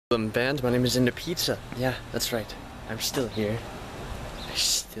Band, my name is Into Pizza. Yeah, that's right. I'm still here. I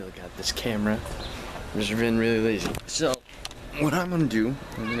still got this camera. I've just been really lazy. So, what I'm gonna do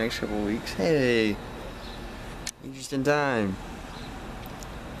in the next couple of weeks, hey, you're just in time.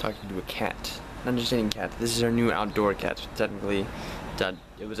 Talking to a cat. Not just any cat. This is our new outdoor cat. Technically,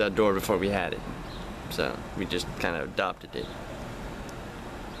 it was outdoor before we had it. So, we just kind of adopted it.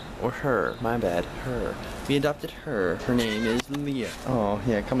 Or her, my bad, her. We adopted her. Her name is Leah. Oh,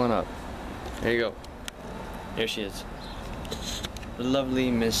 yeah, come on up. There you go. Here she is. The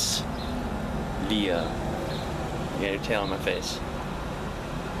lovely Miss Leah. You got your tail on my face.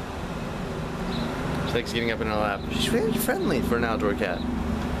 She likes getting up in our lap. She's very friendly for an outdoor cat.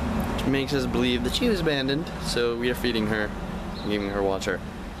 Which makes us believe that she was abandoned, so we are feeding her, giving her water.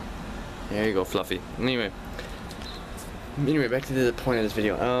 There you go, Fluffy. Anyway, back to the point of this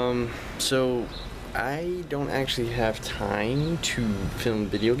video. So I don't actually have time to film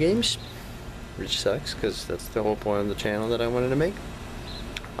video games, which sucks because that's the whole point of the channel that I wanted to make.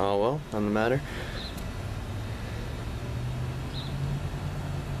 Oh well, none the matter.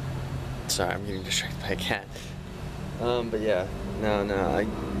 Sorry, I'm getting distracted by a cat. But yeah,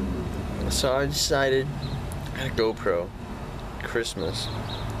 so I decided I got a GoPro, Christmas,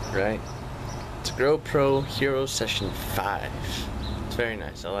 right? It's a GoPro Hero Session 5. It's very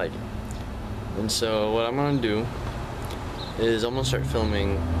nice, I like it. And so what I'm gonna do is I'm gonna start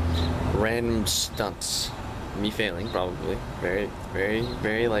filming random stunts. Me failing, probably. Very, very,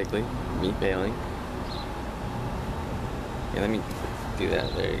 very likely. Me failing. Yeah, let me do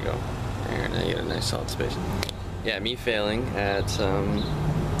that. There you go. There, now you get a nice solid space. Yeah, me failing at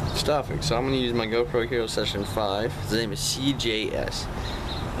stuff. So I'm gonna use my GoPro Hero Session 5. His name is CJS,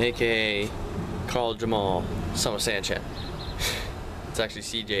 aka Carl Jamal Summer Sanchez. It's actually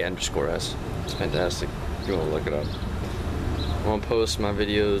CJ_S. It's fantastic. If you want to look it up. I'm gonna post my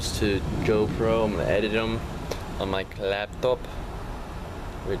videos to GoPro. I'm gonna edit them on my laptop,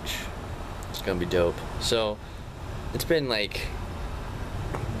 which is gonna be dope. So it's been like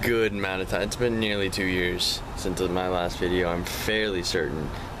a good amount of time. It's been nearly 2 years since my last video. I'm fairly certain.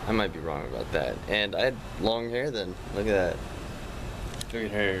 I might be wrong about that. And I had long hair then. Look at that. Look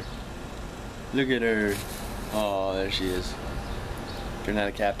at her. Look at her. Oh, there she is. If you're not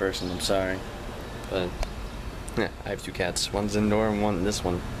a cat person, I'm sorry. But, yeah, I have 2 cats. One's indoor and this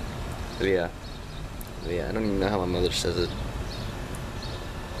one. Leah. Leah. I don't even know how my mother says it.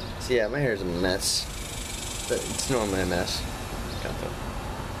 So, yeah, my hair's a mess. But it's normally a mess.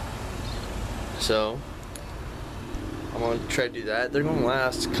 So, I'm gonna try to do that. They're gonna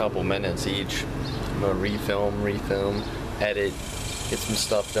last a couple minutes each. I'm gonna refilm, edit, get some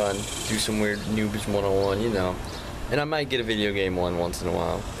stuff done, do some weird noobs 101, you know. And I might get a video game one once in a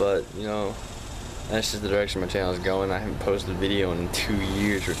while, but you know, that's just the direction my channel is going. I haven't posted a video in 2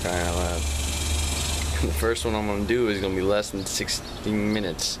 years, for crying out loud. The first one I'm gonna do is gonna be less than 16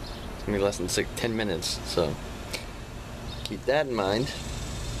 minutes. It's gonna be less than 10 minutes, so keep that in mind.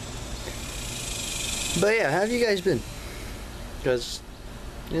 But yeah, how have you guys been? Because,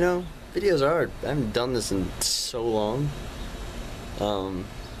 you know, videos are hard. I haven't done this in so long.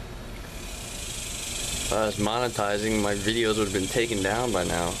 If I was monetizing, my videos would have been taken down by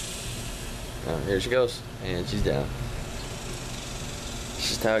now. Here she goes, and she's down. It's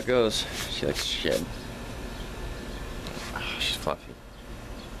just how it goes. She likes to shed. Oh, she's fluffy.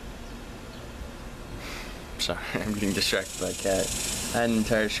 Sorry, I'm getting distracted by a cat. I had an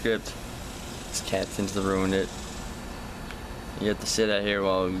entire script. This cat seems to ruin it. You have to sit out here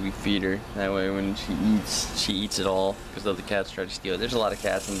while we feed her. That way when she eats it all, because other cats try to steal it. There's a lot of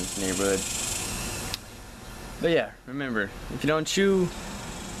cats in this neighborhood. But yeah, remember, if you don't chew,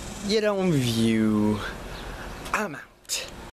 you don't view. I'm out.